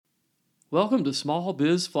Welcome to Small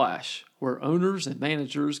Biz Flash, where owners and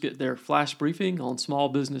managers get their flash briefing on small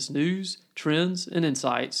business news, trends, and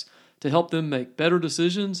insights to help them make better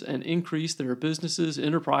decisions and increase their business's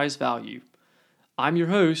enterprise value. I'm your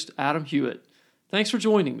host, Adam Hewitt. Thanks for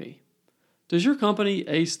joining me. Does your company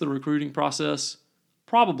ace the recruiting process?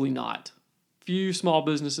 Probably not. Few small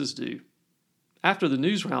businesses do. After the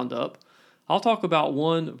news roundup, I'll talk about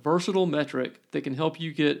one versatile metric that can help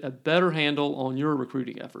you get a better handle on your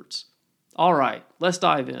recruiting efforts. All right, let's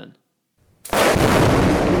dive in.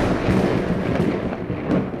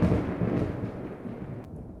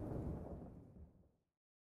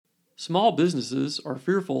 Small businesses are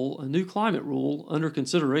fearful a new climate rule under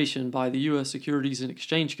consideration by the U.S. Securities and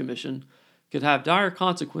Exchange Commission could have dire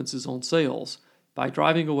consequences on sales by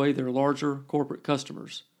driving away their larger corporate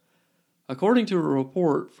customers. According to a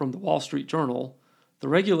report from the Wall Street Journal, the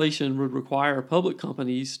regulation would require public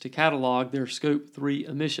companies to catalog their Scope 3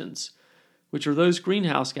 emissions, which are those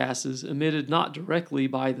greenhouse gases emitted not directly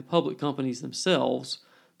by the public companies themselves,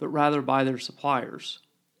 but rather by their suppliers.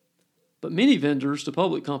 But many vendors to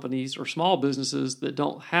public companies are small businesses that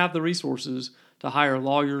don't have the resources to hire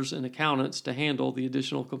lawyers and accountants to handle the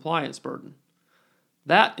additional compliance burden.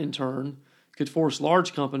 That, in turn, could force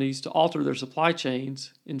large companies to alter their supply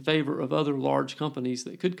chains in favor of other large companies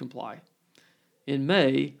that could comply. In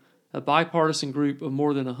May, a bipartisan group of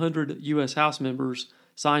more than 100 U.S. House members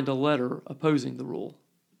signed a letter opposing the rule.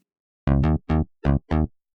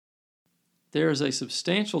 There is a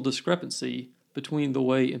substantial discrepancy between the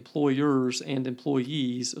way employers and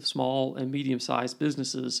employees of small and medium-sized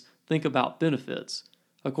businesses think about benefits,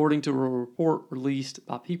 according to a report released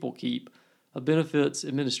by PeopleKeep, a benefits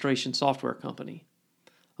administration software company.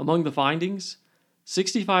 Among the findings,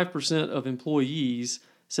 65% of employees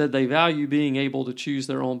said they value being able to choose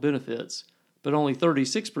their own benefits, but only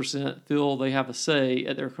 36% feel they have a say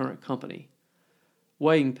at their current company.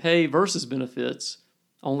 Weighing pay versus benefits,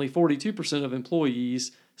 only 42% of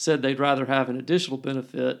employees said they'd rather have an additional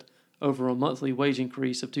benefit over a monthly wage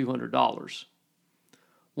increase of $200.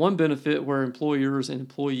 One benefit where employers and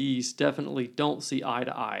employees definitely don't see eye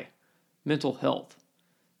to eye: mental health.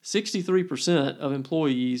 63% of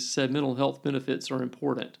employees said mental health benefits are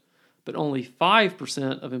important, but only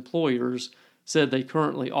 5% of employers said they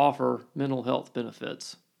currently offer mental health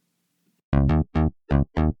benefits.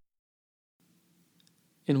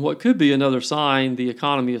 In what could be another sign the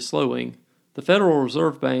economy is slowing, the Federal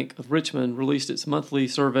Reserve Bank of Richmond released its monthly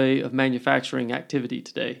survey of manufacturing activity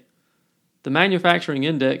today. The manufacturing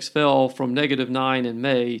index fell from -9 in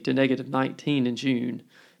May to -19 in June,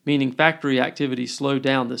 meaning factory activity slowed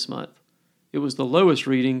down this month. It was the lowest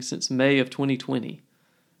reading since May of 2020.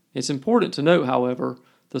 It's important to note, however,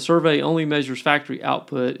 the survey only measures factory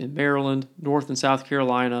output in Maryland, North and South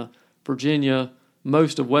Carolina, Virginia,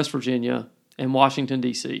 most of West Virginia, and Washington,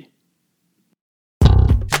 D.C.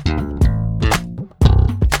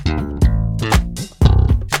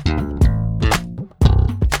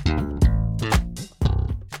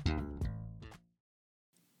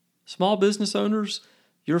 Small business owners,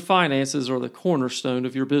 your finances are the cornerstone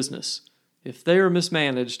of your business. If they are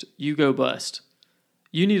mismanaged, you go bust.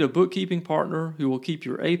 You need a bookkeeping partner who will keep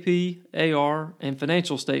your AP, AR, and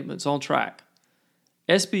financial statements on track.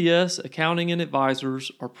 SBS Accounting and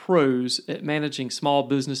Advisors are pros at managing small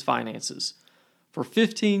business finances. For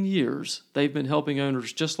 15 years, they've been helping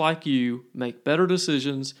owners just like you make better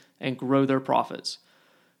decisions and grow their profits.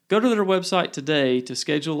 Go to their website today to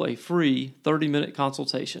schedule a free 30-minute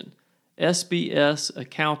consultation,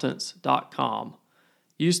 sbsaccountants.com.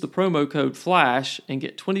 Use the promo code FLASH and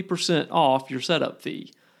get 20% off your setup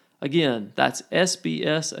fee. Again, that's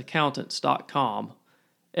sbsaccountants.com.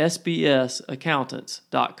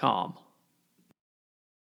 sbsaccountants.com.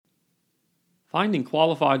 Finding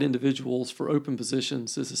qualified individuals for open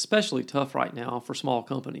positions is especially tough right now for small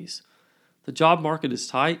companies. The job market is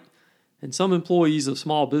tight, and some employees of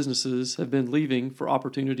small businesses have been leaving for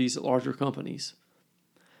opportunities at larger companies.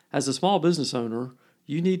 As a small business owner,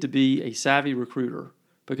 you need to be a savvy recruiter,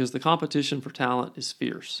 because the competition for talent is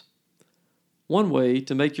fierce. One way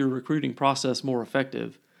to make your recruiting process more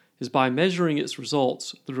effective is by measuring its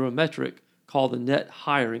results through a metric called the Net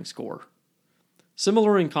Hiring Score.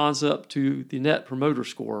 Similar in concept to the Net Promoter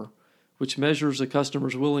Score, which measures a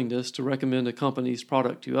customer's willingness to recommend a company's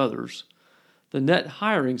product to others, the Net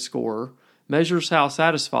Hiring Score measures how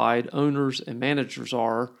satisfied owners and managers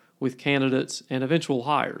are with candidates and eventual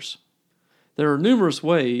hires. There are numerous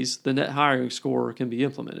ways the net hiring score can be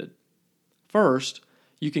implemented. First,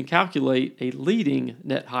 you can calculate a leading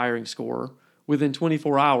net hiring score within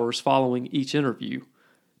 24 hours following each interview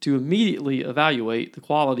to immediately evaluate the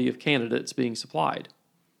quality of candidates being supplied.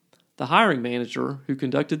 The hiring manager who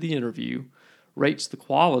conducted the interview rates the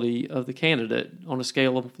quality of the candidate on a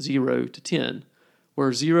scale of 0 to 10,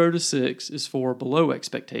 where 0 to 6 is for below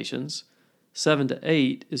expectations, 7 to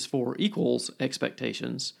 8 is for equals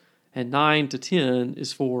expectations, and 9 to 10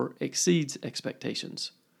 is for exceeds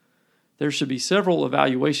expectations. There should be several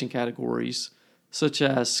evaluation categories, such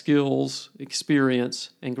as skills,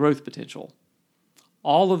 experience, and growth potential.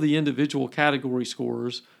 All of the individual category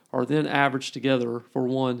scores are then averaged together for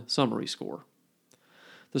one summary score.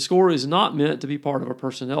 The score is not meant to be part of a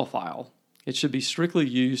personnel file. It should be strictly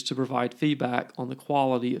used to provide feedback on the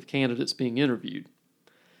quality of candidates being interviewed.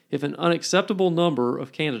 If an unacceptable number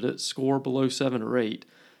of candidates score below 7 or 8,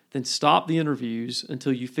 then stop the interviews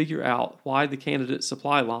until you figure out why the candidate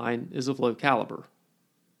supply line is of low caliber.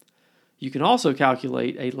 You can also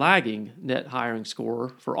calculate a lagging net hiring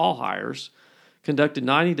score for all hires conducted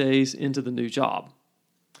 90 days into the new job.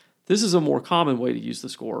 This is a more common way to use the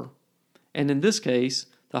score, and in this case,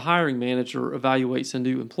 the hiring manager evaluates a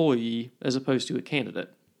new employee as opposed to a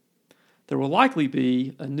candidate. There will likely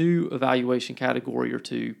be a new evaluation category or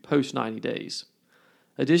two post 90 days.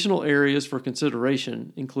 Additional areas for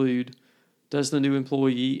consideration include: does the new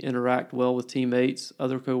employee interact well with teammates,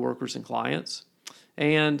 other coworkers, and clients?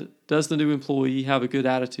 And does the new employee have a good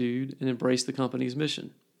attitude and embrace the company's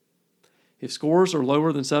mission? If scores are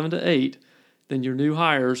lower than 7 to 8, then your new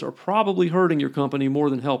hires are probably hurting your company more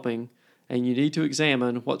than helping, and you need to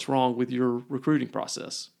examine what's wrong with your recruiting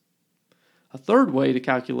process. A third way to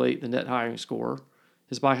calculate the net hiring score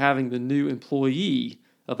is by having the new employee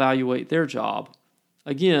evaluate their job,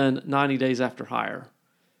 again 90 days after hire.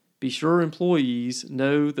 Be sure employees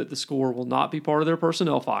know that the score will not be part of their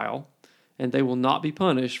personnel file, and they will not be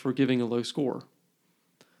punished for giving a low score.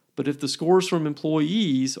 But if the scores from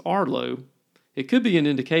employees are low, it could be an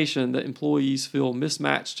indication that employees feel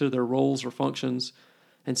mismatched to their roles or functions,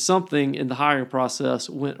 and something in the hiring process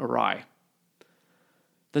went awry.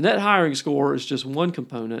 The net hiring score is just one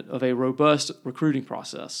component of a robust recruiting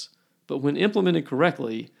process, but when implemented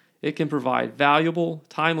correctly, it can provide valuable,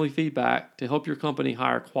 timely feedback to help your company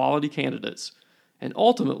hire quality candidates and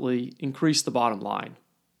ultimately increase the bottom line.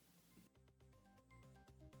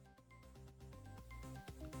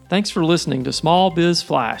 Thanks for listening to Small Biz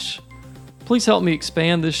Flash. Please help me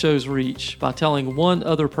expand this show's reach by telling one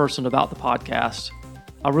other person about the podcast.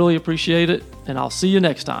 I really appreciate it, and I'll see you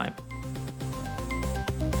next time.